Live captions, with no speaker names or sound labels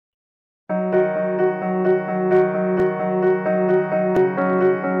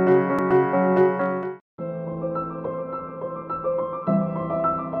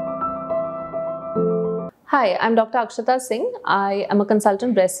Hi, I'm Dr. Akshita Singh. I am a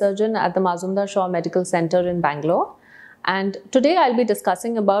consultant breast surgeon at the Mazumdar Medical Center in Bangalore. And today I'll be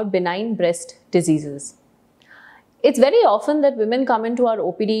discussing about benign breast diseases. It's very often that women come into our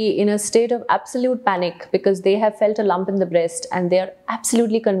OPD in a state of absolute panic because they have felt a lump in the breast and they are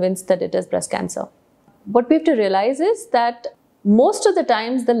absolutely convinced that it is breast cancer. What we have to realize is that most of the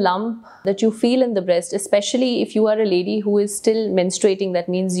times the lump that you feel in the breast, especially if you are a lady who is still menstruating, that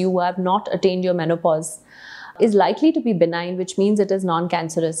means you have not attained your menopause, is likely to be benign, which means it is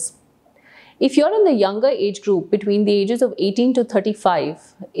non-cancerous. If you're in the younger age group between the ages of 18 to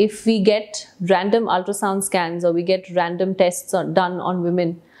 35, if we get random ultrasound scans or we get random tests done on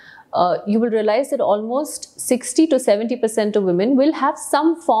women, you will realize that almost 60 to 70% of women will have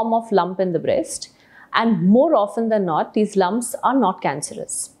some form of lump in the breast. And more often than not, these lumps are not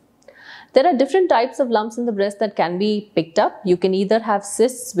cancerous. There are different types of lumps in the breast that can be picked up. You can either have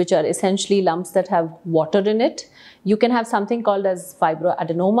cysts, which are essentially lumps that have water in it. You can have something called as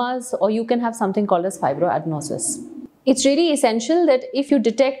fibroadenomas, or you can have something called as fibroadenosis. It's really essential that if you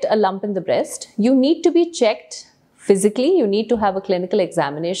detect a lump in the breast, you need to be checked physically. You need to have a clinical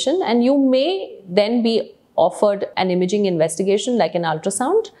examination, and you may then be offered an imaging investigation like an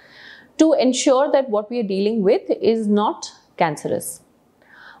ultrasound to ensure that what we are dealing with is not cancerous.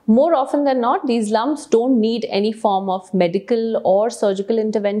 More often than not, these lumps don't need any form of medical or surgical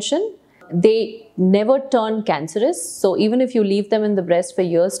intervention. They never turn cancerous. So even if you leave them in the breast for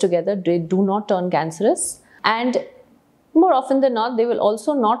years together, they do not turn cancerous. And more often than not, they will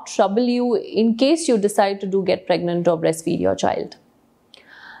also not trouble you in case you decide to get pregnant or breastfeed your child.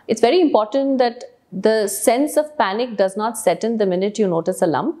 It's very important that the sense of panic does not set in the minute you notice a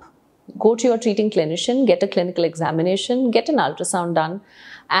lump. Go to your treating clinician, get a clinical examination, get an ultrasound done,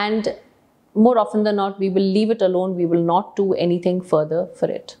 and more often than not, we will leave it alone. We will not do anything further for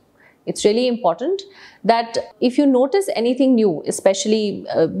it. It's really important that if you notice anything new, especially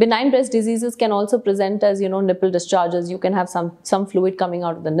benign breast diseases can also present as, nipple discharges. You can have some fluid coming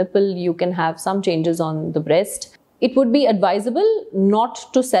out of the nipple. You can have some changes on the breast. It would be advisable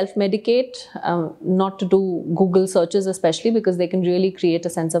not to self-medicate, not to do Google searches especially, because they can really create a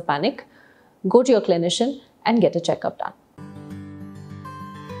sense of panic. Go to your clinician and get a checkup done.